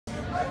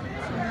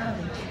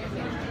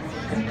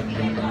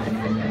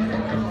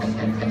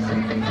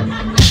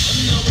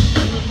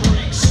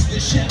The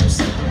shadows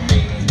over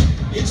me.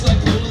 It's like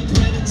pulling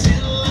thread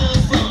until I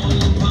fall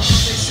apart.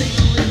 They say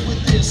to live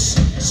with this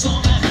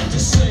song I have to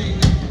sing.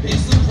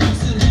 It's the price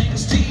that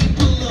hangs deep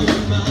below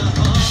my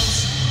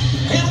heart.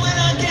 And when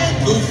I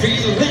get the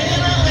feeling,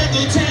 I let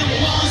the damn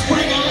walls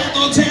break. I let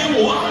the damn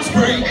walls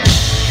break.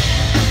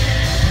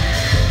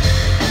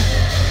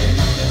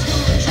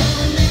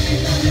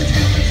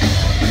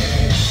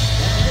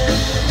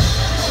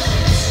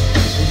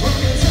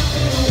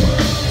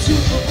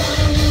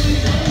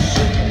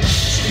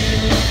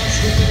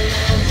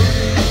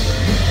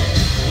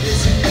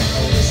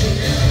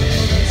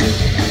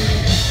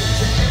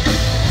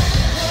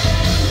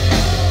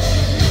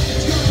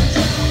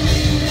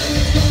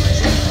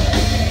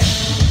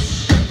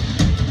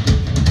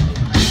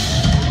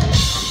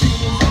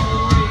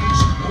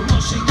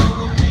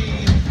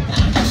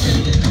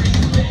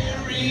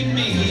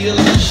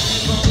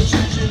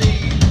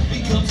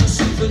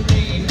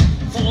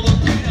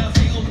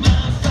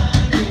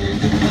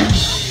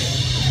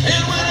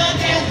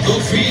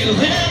 Feeling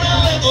I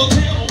let the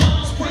damn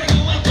walls break, I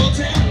let the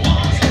damn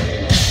walls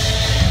break.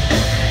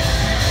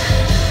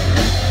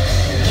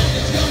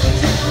 Nothing's gonna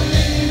tell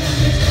me,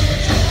 nothing's gonna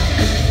tell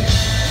me.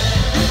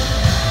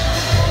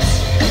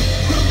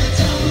 From the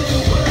top of the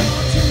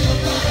world to the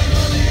bottom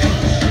of the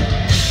ocean.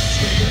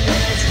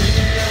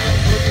 Screaming out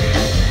for the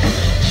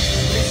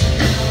listen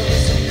now,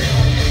 listen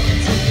now,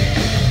 take it.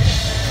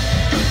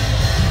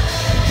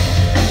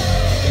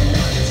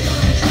 Nothing's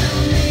gonna tell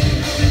me,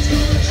 nothing's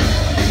gonna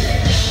tell me.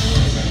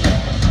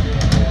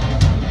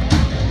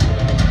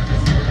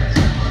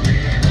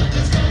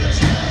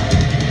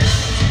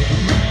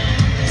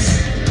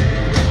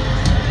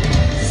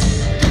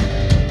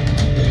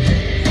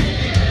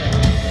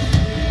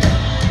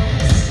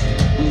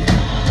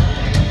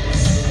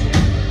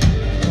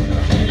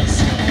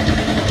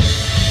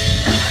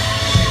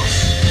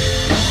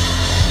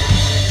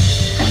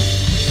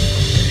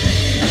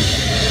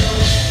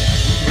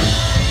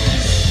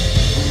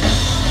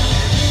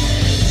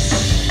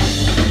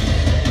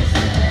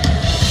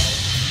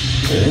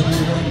 And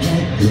when I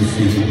get the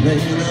feeling,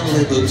 I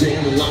let the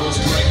damn walls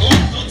break.